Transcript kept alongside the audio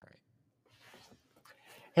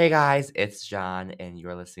Hey guys, it's John, and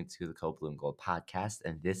you're listening to the Code Blue and Gold podcast,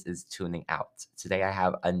 and this is Tuning Out. Today I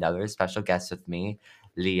have another special guest with me,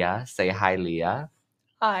 Leah. Say hi, Leah.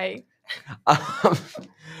 Hi. Um,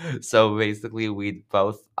 so basically, we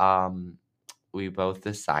both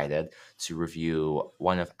decided to review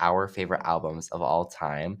one of our favorite albums of all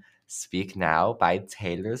time, "Speak Now" by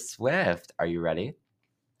Taylor Swift. Are you ready?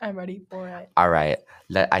 I'm ready for it. All right.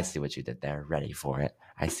 I see what you did there. Ready for it.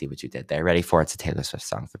 I see what you did there. Ready for it. It's a Taylor Swift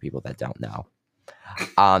song for people that don't know.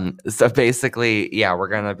 So basically, yeah, we're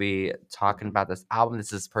gonna be talking about this album.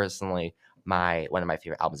 This is personally my one of my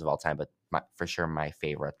favorite albums of all time, but for sure my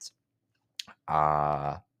favorite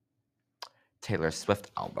uh Taylor Swift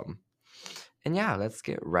album. And yeah, let's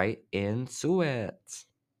get right into it.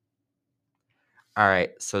 All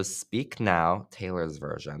right, so Speak Now, Taylor's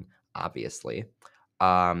version, obviously,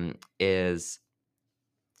 is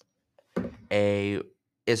a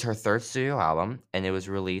is her third studio album, and it was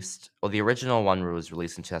released. Well, the original one was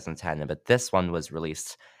released in 2010, but this one was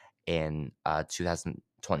released in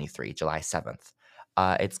 2023, July 7th.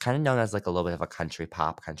 It's kind of known as like a little bit of a country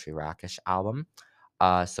pop, country rockish album.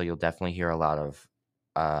 So you'll definitely hear a lot of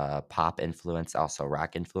pop influence, also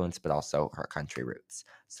rock influence, but also her country roots.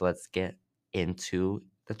 So let's get into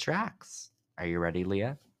the tracks. Are you ready,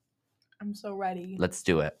 Leah? I'm so ready. Let's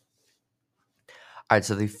do it. All right,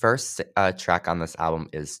 so the first track on this album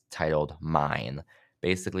is titled Mine.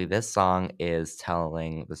 Basically, this song is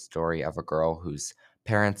telling the story of a girl whose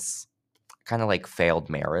parents kind of like failed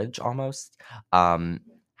marriage almost,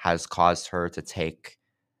 has caused her to take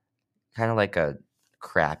kind of like a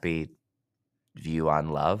crappy view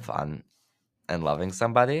on love on and loving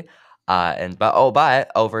somebody.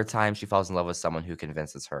 But over time she falls in love with someone who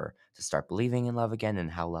convinces her to start believing in love again and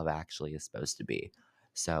how love actually is supposed to be.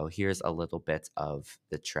 So here's a little bit of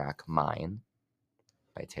the track Mine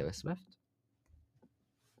by Taylor Swift.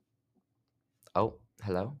 Oh,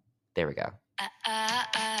 hello. There we go.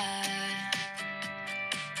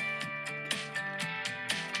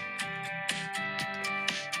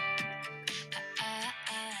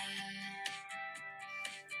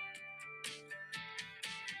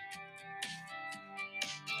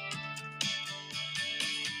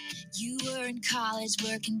 You were in college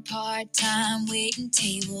working part-time, waiting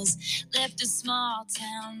tables, left a small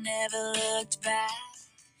town, never looked back.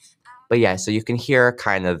 But yeah, so you can hear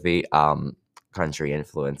kind of the country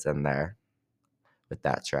influence in there with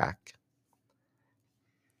that track.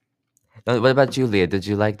 What about Julia? Did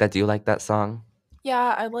you like that? Do you like that song?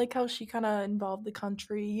 Yeah, I like how she kind of involved the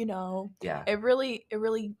country, Yeah. It really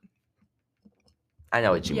I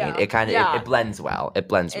know what you mean. yeah. It kind of Yeah. it blends well. It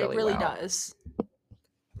blends It really really well. does.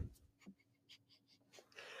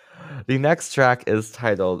 The next track is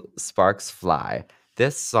titled Sparks Fly.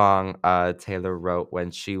 This song Taylor wrote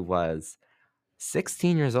when she was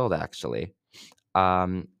 16 years old actually.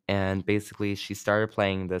 And basically she started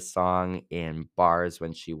playing this song in bars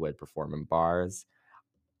when she would perform in bars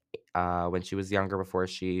when she was younger before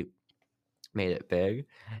she made it big.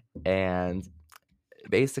 And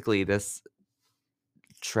basically this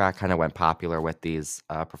track kind of went popular with these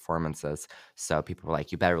performances. So people were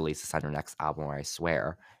like, you better release this on your next album or I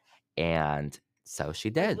swear. And so she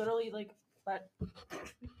did. Literally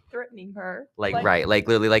threatening her. Like, right. Like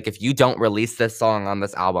literally, like if you don't release this song on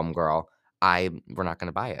this album, girl, we're not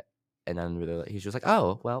gonna buy it. And then he's just like,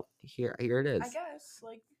 oh, well, here it is. I guess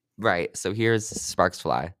like Right. So here's Sparks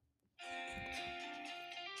Fly.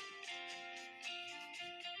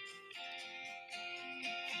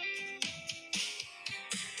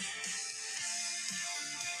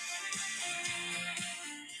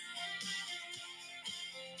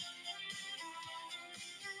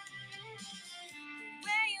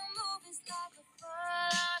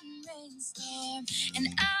 And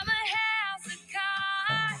I'm a house of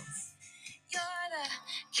cards. You're the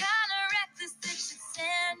kind of reckless that should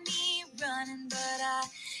send me running, but I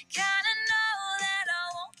kind of know that I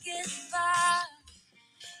won't get far.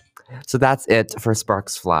 So that's it for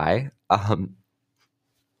Sparks Fly. But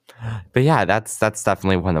yeah, that's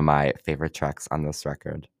definitely one of my favorite tracks on this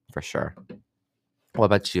record for sure. What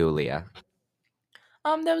about you, Leah?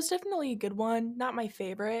 that was definitely a good one. Not my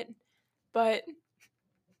favorite, but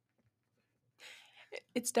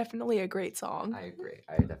it's definitely a great song. I agree.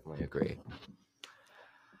 I definitely agree.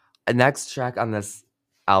 The next track on this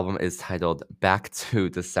album is titled Back to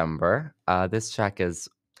December. This track it's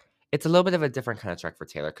a little bit of a different kind of track for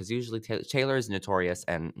Taylor because usually Taylor is notorious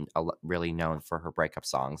and really known for her breakup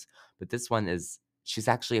songs. But this one she's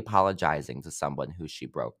actually apologizing to someone whose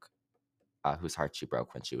heart she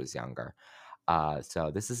broke when she was younger. So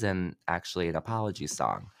this is actually an apology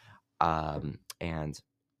song. And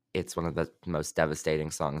it's one of the most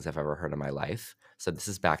devastating songs I've ever heard in my life. So this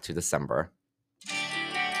is Back to December.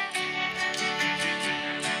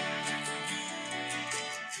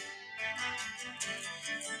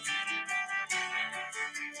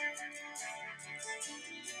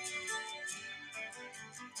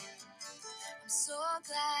 I'm so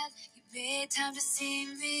glad you made time to see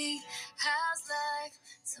me. How's life?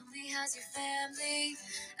 Tell me, how's your family?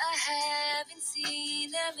 I haven't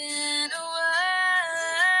seen them in a while.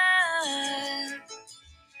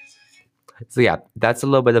 So yeah, that's a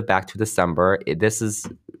little bit of Back to December. This is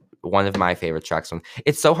one of my favorite tracks from.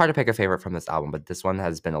 It's so hard to pick a favorite from this album, but this one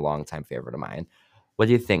has been a long time favorite of mine. What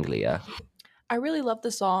do you think, Leah? I really love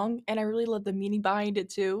the song, and I really love the meaning behind it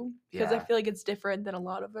too, because I Yeah. feel like it's different than a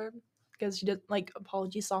lot of them. Because she did like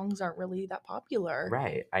apology songs aren't really that popular.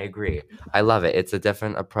 Right, I agree. I love it. It's a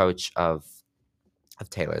different approach of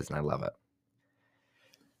Taylor's, and I love it.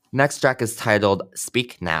 Next track is titled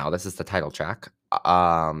 "Speak Now." This is the title track.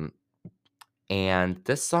 And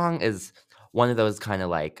this song is one of those kind of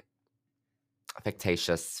like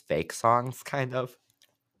fictitious fake songs, kind of.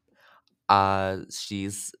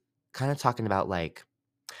 She's kind of talking about like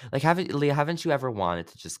haven't you ever wanted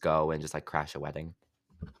to just go and just like crash a wedding?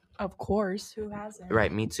 Of course, who hasn't?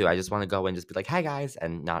 Right, me too. I just want to go and just be like, "Hi guys,"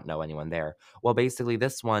 and not know anyone there. Well, basically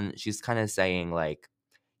this one she's kind of saying like,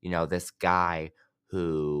 this guy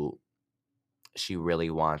who she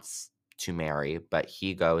really wants to marry, but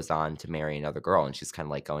he goes on to marry another girl and she's kind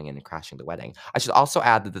of like going in and crashing the wedding. I should also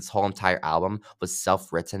add that this whole entire album was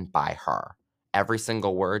self-written by her. Every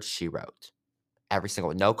single word she wrote. Every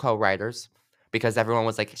single no co-writers because everyone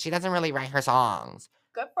was like, she doesn't really write her songs.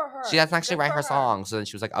 Good for her. She doesn't actually Good write for her songs. So then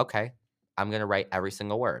she was like, okay, I'm going to write every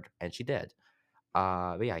single word. And she did.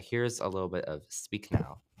 But yeah, here's a little bit of Speak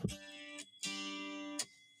Now.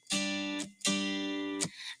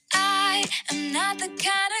 I am not the kind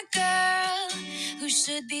of girl who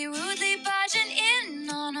should be rudely barging in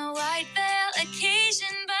on a white veil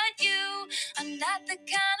occasion, but you are not the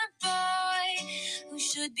kind of boy who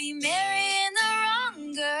should be marrying the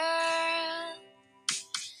wrong girl.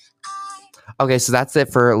 Okay, so that's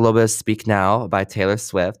it for a little bit of Speak Now by Taylor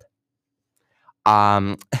Swift.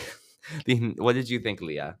 What did you think,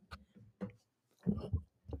 Leah?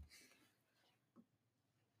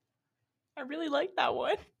 I really like that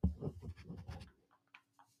one.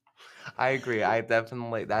 I agree. I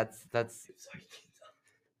definitely that's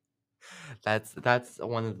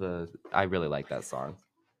one of the I really like that song.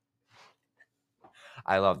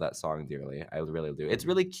 I love that song dearly. I really do. It's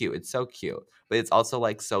really cute. It's so cute. But it's also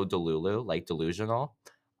like so delulu, like delusional.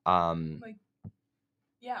 Like,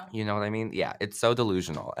 yeah. You know what I mean? Yeah, it's so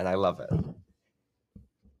delusional and I love it.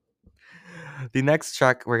 The next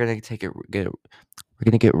track we're going to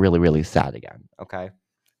get really really sad again, okay?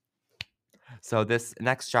 So this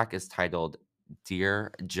next track is titled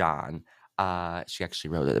Dear John. She actually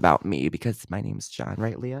wrote it about me because my name's John,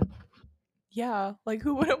 right, Leah? Yeah, like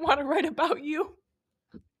who wouldn't want to write about you?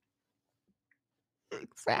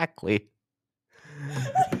 Exactly.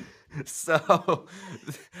 So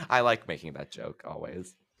I like making that joke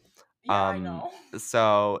always. Yeah, I know.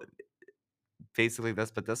 So basically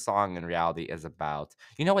this song in reality is about,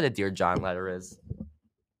 you know what a Dear John letter is?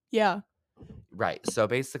 Yeah. Right. So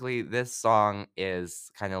basically this song is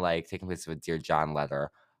kind of like taking place of a Dear John letter.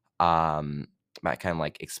 By kind of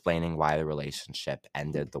like explaining why the relationship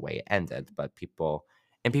ended the way it ended. But people,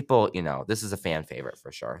 this is a fan favorite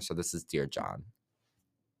for sure. So this is Dear John.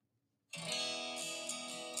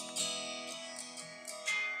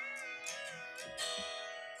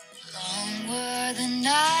 Long were the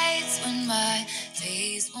nights when my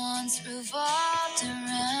days once revolved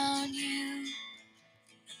around you.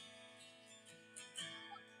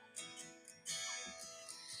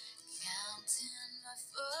 Counting my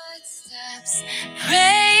footsteps,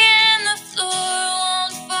 praying the floor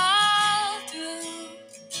won't fall through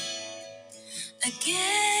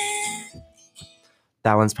again.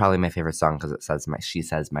 That one's probably my favorite song because she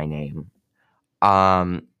says my name.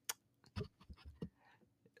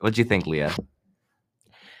 What'd you think, Leah?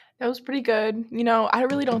 That was pretty good. I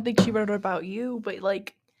really don't think she wrote it about you, but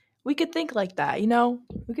like we could think like that,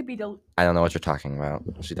 We could be I don't know what you're talking about.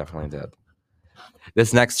 She definitely did.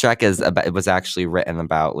 This next track it was actually written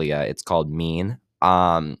about Leah. It's called Mean.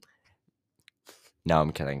 No,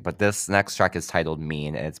 I'm kidding. But this next track is titled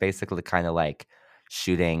Mean, and it's basically kind of like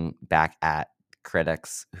shooting back at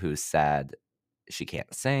critics who said she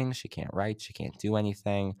can't sing, she can't write, she can't do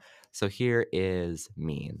anything. So here is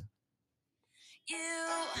Mean. You,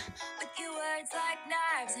 with your words like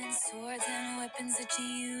knives and swords and weapons that you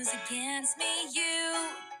use against me, you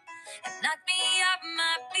It knocked me off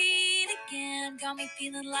my feet again. Got me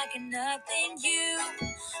feeling like a nothing you.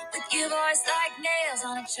 With your voice like nails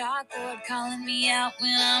on a chalkboard, calling me out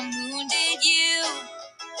when I'm wounded. You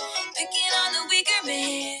picking on the weaker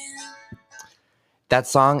man. That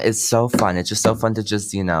song is so fun. It's just so fun to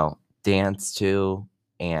just, dance to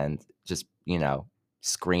and just,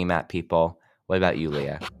 scream at people. What about you,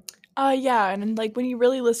 Leah? Yeah, and like when you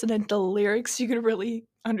really listen to the lyrics, you can really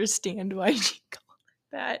understand why she called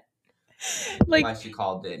it that. Like, Why she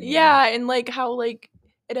called it? yeah, and like how like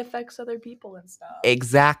it affects other people and stuff.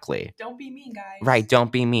 Exactly. Don't be mean, guys. Right,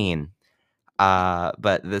 don't be mean.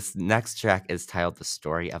 But this next track is titled "The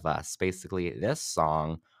Story of Us." Basically, this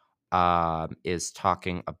song is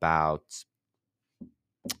talking about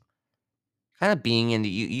kind of being in the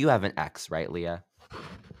you have an ex, right, Leah?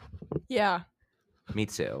 Yeah. Me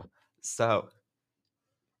too. So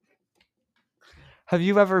have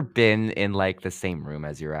you ever been in like the same room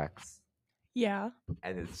as your ex? Yeah.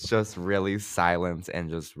 And it's just really silent and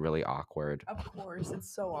just really awkward. Of course,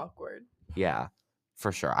 it's so awkward. Yeah,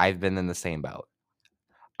 for sure. I've been in the same boat.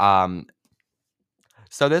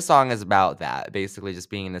 So this song is about that, basically just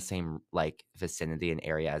being in the same like vicinity and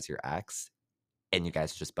area as your ex, and you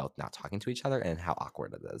guys just both not talking to each other and how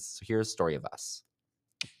awkward it is. So here's Story of Us.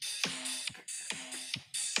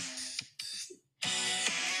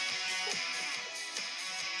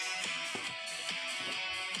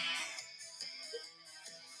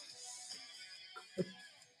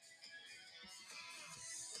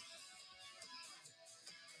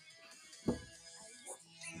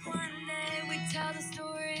 One day we tell the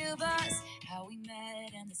story of us, how we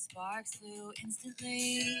met and the sparks flew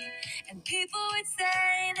instantly. And people would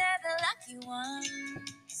say they're the lucky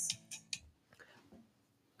ones.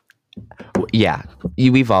 Yeah,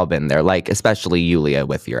 we've all been there, like especially Yulia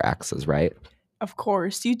with your exes, right? Of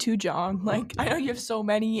course, you too, John. Like I know you have so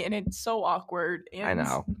many, and it's so awkward. And I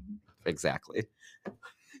know. Exactly.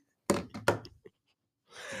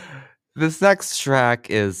 This next track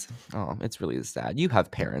is, it's really sad. You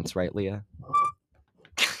have parents, right, Leah?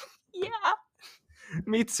 Yeah.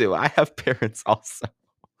 Me too. I have parents also.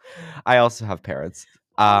 I also have parents.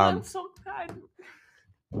 I'm so sad.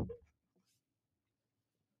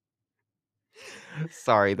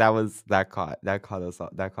 Sorry, that caught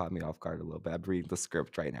me off guard a little bit. I'm reading the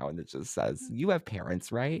script right now and it just says, "You have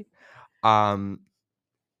parents, right?" But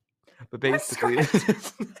basically I have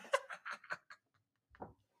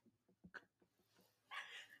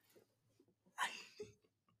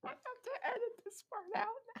to edit this part out.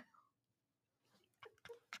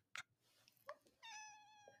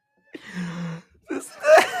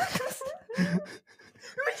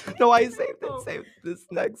 No, I saved it. Saved this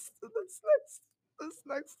next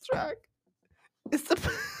track. It's the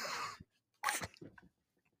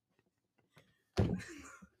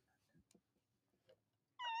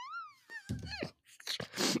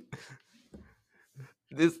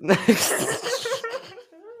this next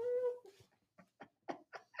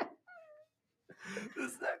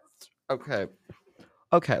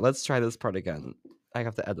Okay, let's try this part again. I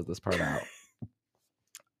have to edit this part out.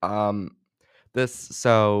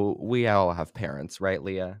 So we all have parents, right,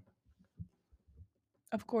 Leah?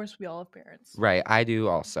 Of course, we all have parents. Right, I do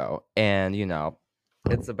also. And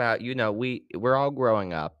it's about, we're all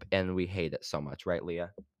growing up and we hate it so much, right,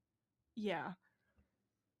 Leah? Yeah.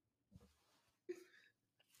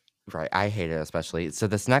 Right, I hate it especially. So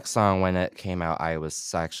this next song, when it came out, I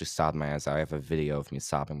actually sobbed my eyes out. I have a video of me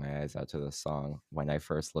sobbing my eyes out to this song when I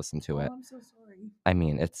first listened to it. I'm so sorry. I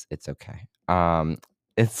mean, it's okay.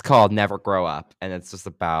 It's called Never Grow Up, and it's just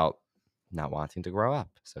about not wanting to grow up.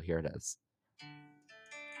 So here it is.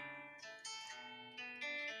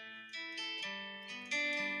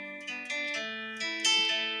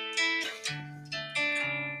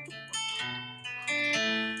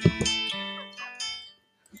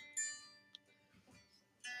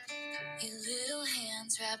 Your little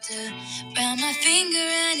hands wrapped around my finger,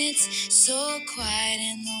 and it's so quiet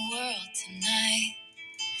in the world tonight.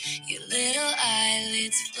 Your little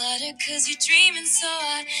eyelids flutter 'cause you're dreaming, so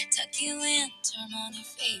I tuck you in, turn on your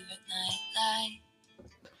favorite nightlight.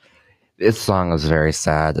 This song is very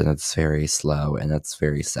sad, and it's very slow, and it's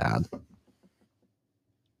very sad.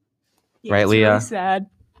 Yeah, Right, it's Leah? really sad.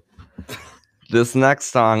 This next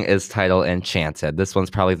song is titled Enchanted. This one's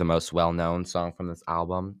probably the most well-known song from this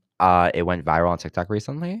album. It went viral on TikTok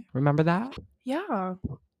recently. Remember that? Yeah.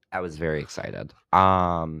 I was very excited.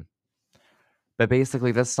 But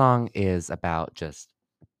basically this song is about just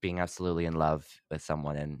being absolutely in love with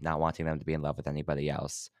someone and not wanting them to be in love with anybody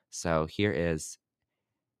else. So here is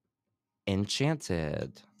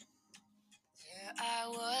Enchanted. Here I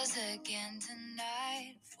was again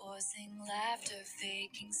tonight for laughter,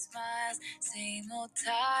 faking smiles, same old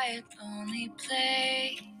tired, lonely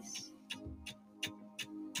place.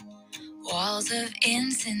 Walls of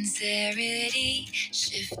insincerity,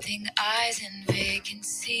 shifting eyes and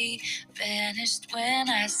vacancy, vanished when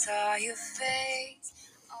I saw your face.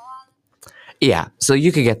 Yeah, so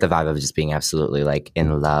you could get the vibe of just being absolutely like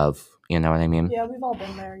in love. You know what I mean? Yeah, we've all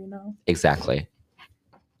been there, you know. Exactly.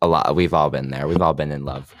 A lot. We've all been there. We've all been in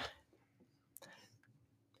love.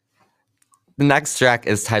 The next track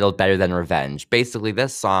is titled Better Than Revenge. Basically,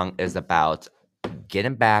 this song is about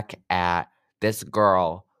getting back at this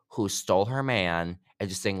girl who stole her man and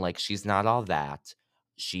just saying like she's not all that.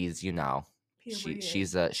 She's, you know,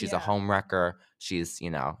 she's a home wrecker. She's, you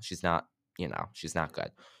know, she's not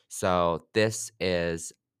good. So this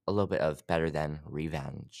is a little bit of Better Than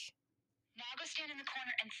Revenge. Now go stand in the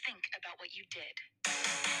corner and think about what you did.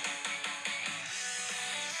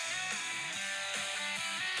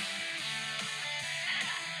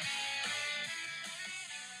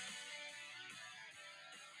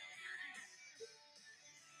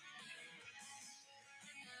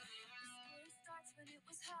 When it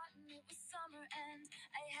was hot and it was summer and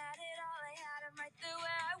I had it all, I had him right there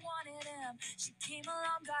where I wanted him. She came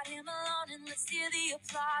along, got him alone, and let's hear the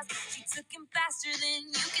applause. She took him faster than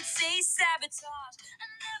you could say sabotage.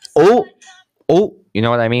 You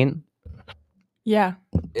know what I mean? Yeah.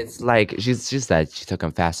 It's like she said she took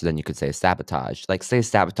him faster than you could say sabotage. Like say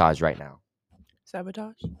sabotage right now.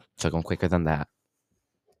 Sabotage? Took him quicker than that.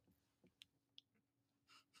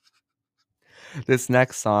 This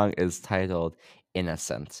next song is titled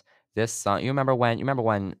Innocent. This song, you remember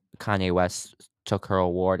when Kanye West took her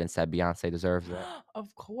award and said Beyonce deserves it?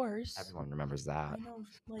 Of course. Everyone remembers that. I know,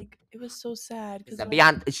 like it was so sad because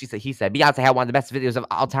He said Beyonce had one of the best videos of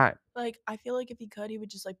all time. like I feel like if he could, he would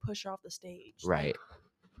just like push her off the stage. Right.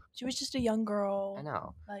 She was just a young girl. I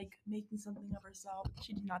know. Like making something of herself.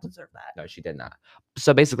 She did not deserve that. No, she did not.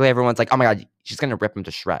 So basically everyone's like, oh my God, she's gonna rip him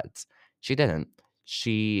to shreds. She didn't.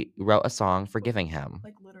 She wrote a song forgiving him.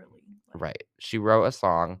 Like literally. Right. She wrote a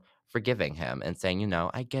song forgiving him and saying, you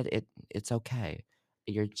know, I get it. It's okay.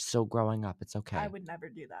 You're still growing up. It's okay. I would never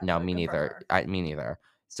do that. No, but me good for neither. her. Me neither.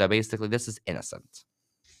 So basically, this is Innocent.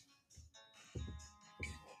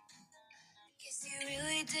 Guess you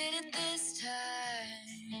really did it this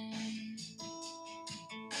time.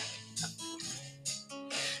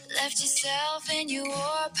 Left yourself in your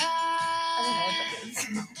war past.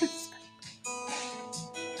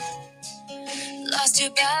 Lost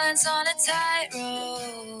your balance on a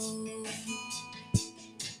tightrope.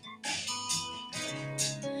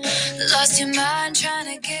 Lost your mind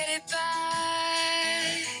trying to get it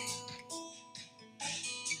back.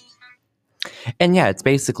 And yeah, it's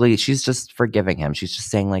basically, she's just forgiving him. She's just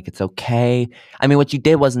saying, like, it's okay. I mean, what you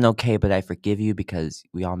did wasn't okay, but I forgive you because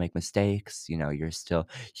we all make mistakes. You know,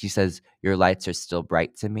 she says, your lights are still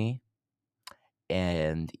bright to me.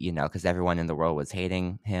 And, you know, because everyone in the world was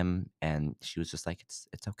hating him. And she was just like, it's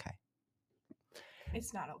okay.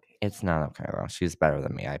 It's not okay. It's not okay, though. She's better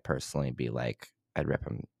than me. I personally be like, I'd rip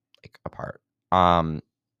him like apart.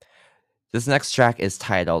 This next track is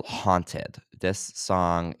titled Haunted. This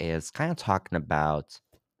song is kind of talking about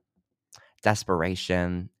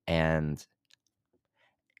desperation and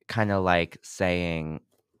kind of like saying,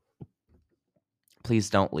 please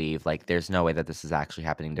don't leave. Like, there's no way that this is actually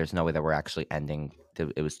happening. There's no way that we're actually ending.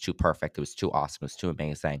 It was too perfect. It was too awesome. It was too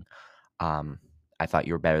amazing. I thought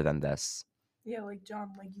you were better than this. Yeah, like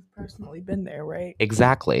John, like you've personally been there, right?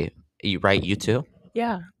 Exactly. You too?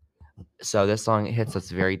 Yeah. So this song hits us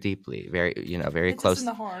very deeply, very, you know, very It's close. in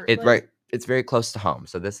the heart. Right. It's very close to home.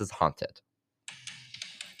 So this is Haunted.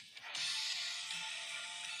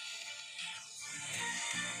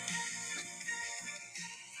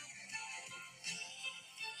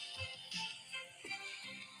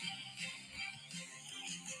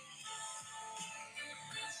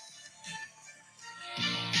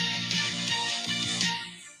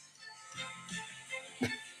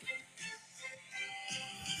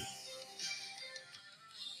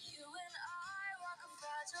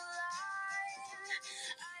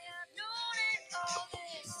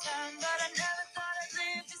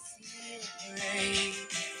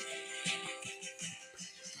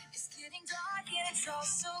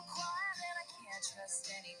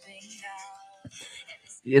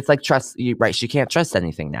 It's like trust, right? She can't trust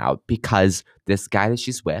anything now because this guy that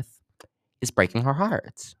she's with is breaking her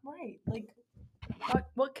heart. Right. Like,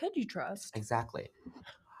 what could you trust? Exactly.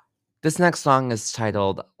 This next song is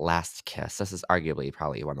titled Last Kiss. This is arguably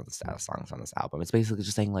probably one of the saddest songs on this album. It's basically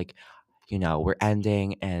just saying, like, you know, we're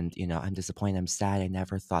ending and, you know, I'm disappointed. I'm sad. I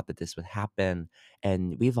never thought that this would happen.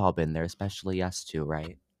 And we've all been there, especially us two,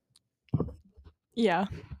 right? Yeah.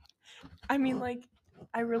 I mean, like,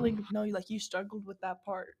 I really know you struggled with that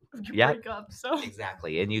part of your Yep. breakup. So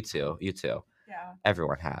Exactly. And you too. yeah.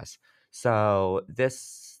 Everyone has. So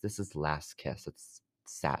this is Last Kiss. It's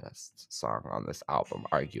saddest song on this album,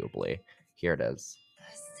 arguably. Here it is.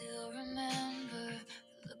 I still remember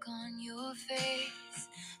the look on your face,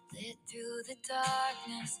 lit through the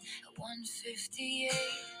darkness at 1:58.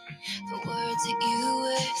 The words that you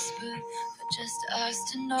whispered for just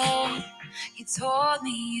us to know. You told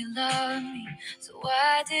me you loved me, so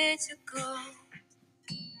why did you go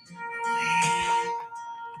away?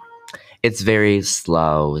 It's very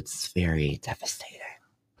slow. It's very devastating.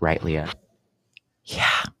 Right, Leah?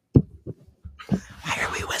 Yeah. Why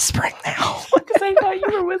are we whispering now? Because I thought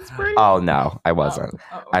you were whispering. Oh no, I wasn't.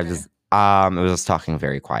 Oh, I okay. just I was just talking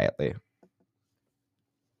very quietly.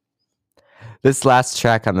 This last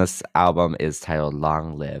track on this album is titled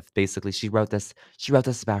Long Live. Basically, she wrote this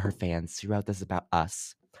about her fans. She wrote this about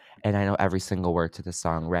us. And I know every single word to the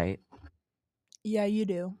song, right? Yeah, you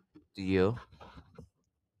do. Do you?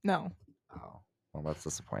 No. Oh, well, that's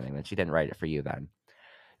disappointing. Then she didn't write it for you then.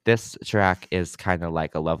 This track is kind of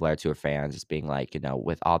like a love letter to her fans, just being like,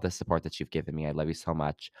 with all the support that you've given me, I love you so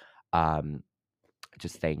much.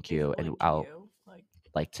 Just thank Is you. it, And like, to I'll you?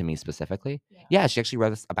 like to me specifically. Yeah. Yeah, she actually wrote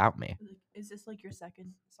this about me. Like, is this like your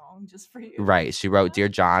second song just for you? Right. She wrote Dear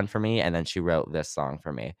John for me, and then she wrote this song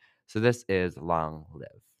for me. So this is Long Live,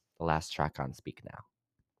 the last track on Speak Now.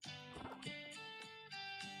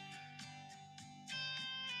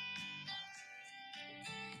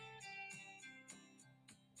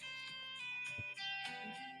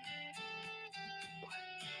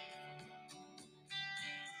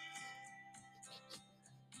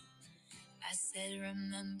 I said,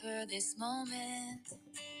 remember this moment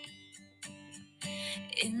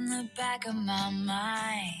in the back of my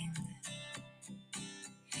mind.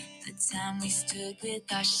 The time we stood with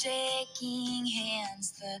our shaking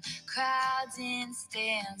hands, the crowds in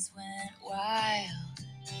stands went wild.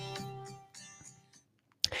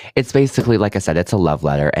 It's basically, like I said, it's a love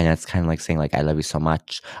letter, and it's kind of like saying, like, I love you so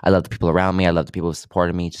much. I love the people around me. I love the people who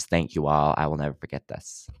supported me. Just thank you all. I will never forget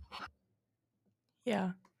this.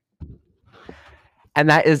 Yeah. And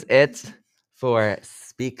that is it for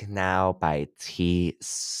Speak Now by T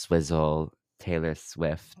Swizzle, Taylor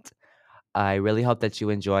Swift. I really hope that you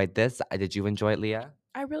enjoyed this. Did you enjoy it, Leah?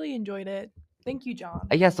 I really enjoyed it. Thank you, John.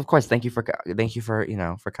 Yes, of course. Thank you for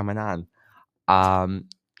for coming on.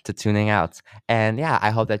 To tuning out. And yeah, I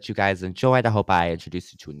hope that you guys enjoyed. I hope I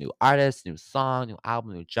introduced you to a new artist, new song, new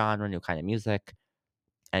album, new genre, new kind of music,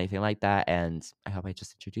 anything like that. And I hope I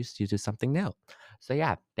just introduced you to something new. So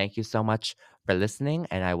yeah, thank you so much for listening,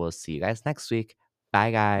 and I will see you guys next week. Bye,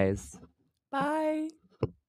 guys. Bye.